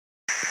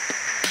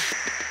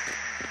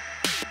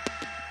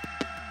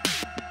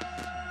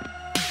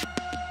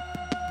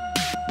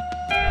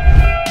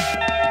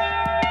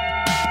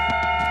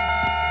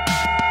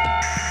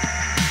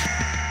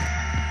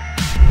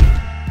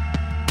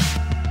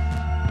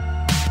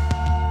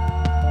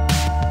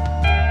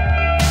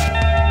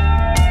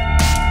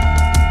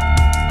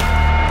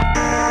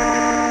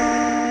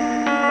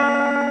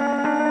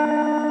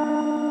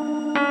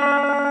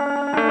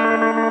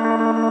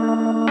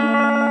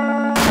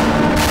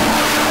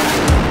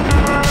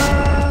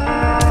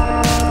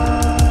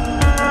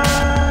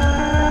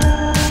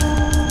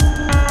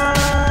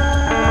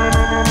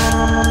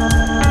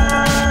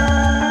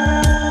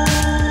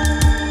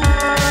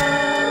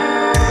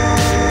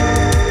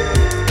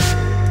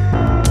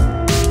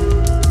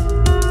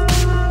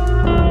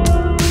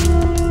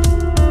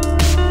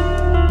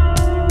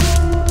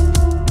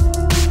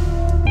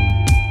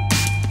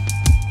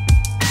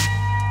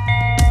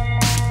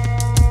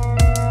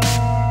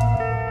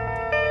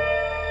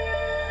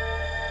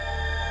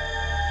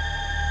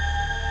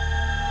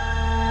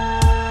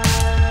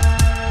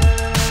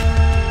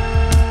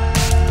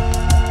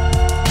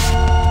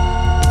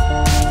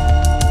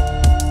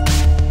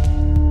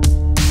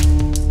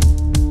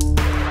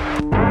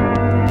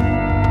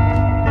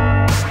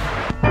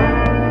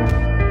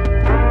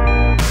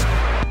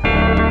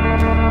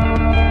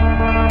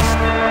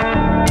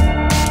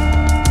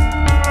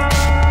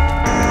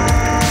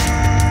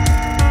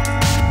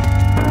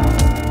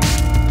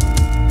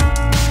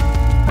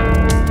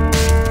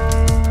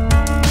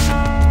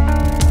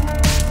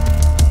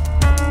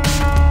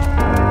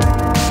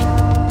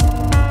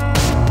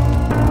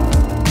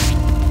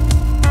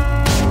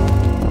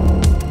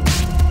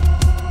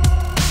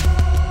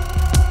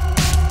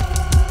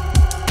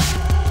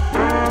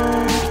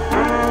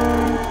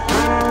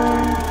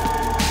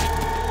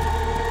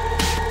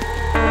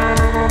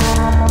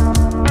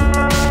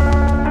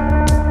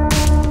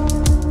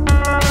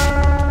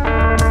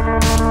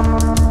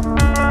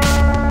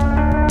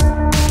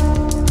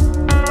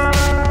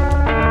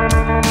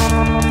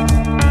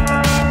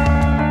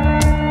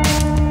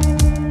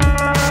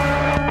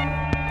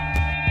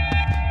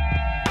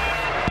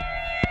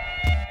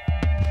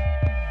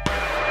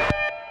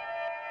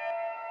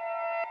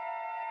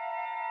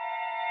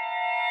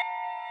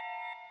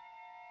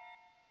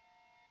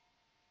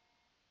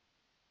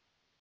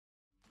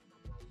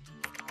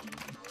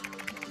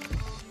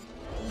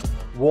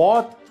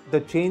what the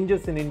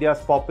changes in India's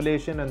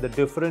population and the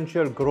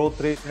differential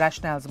growth rate.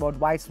 Rationales about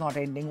why it's not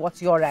ending.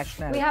 What's your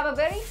rationale? We have a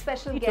very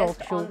special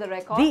guest on the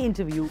record. The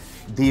interview.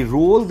 The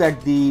role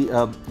that the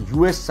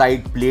US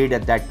side played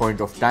at that point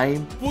of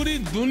time. पूरी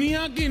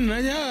दुनिया की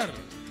नजर.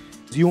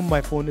 Assume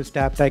my phone is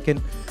tapped. I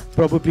can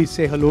probably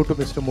say hello to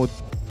Mr. Modi.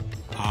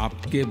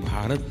 आपके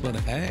भारत पर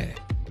है.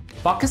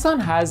 Pakistan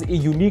has a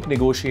unique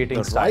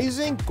negotiating style. The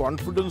rising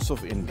confidence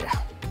of India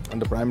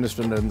under Prime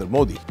Minister Narendra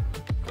Modi.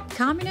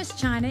 Communist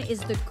China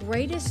is the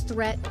greatest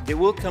threat. There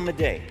will come a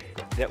day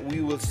that we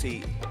will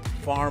see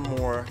far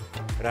more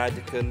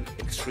radical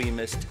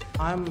extremist.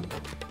 I'm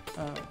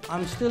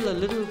still a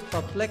little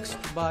perplexed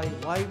by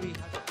why we.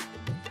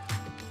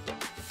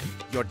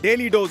 Your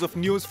daily dose of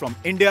news from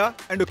India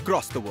and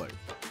across the world.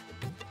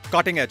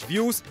 Cutting-edge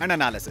views and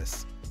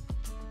analysis.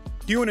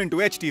 Tune into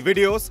HT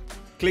videos.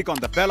 Click on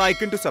the bell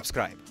icon to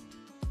subscribe.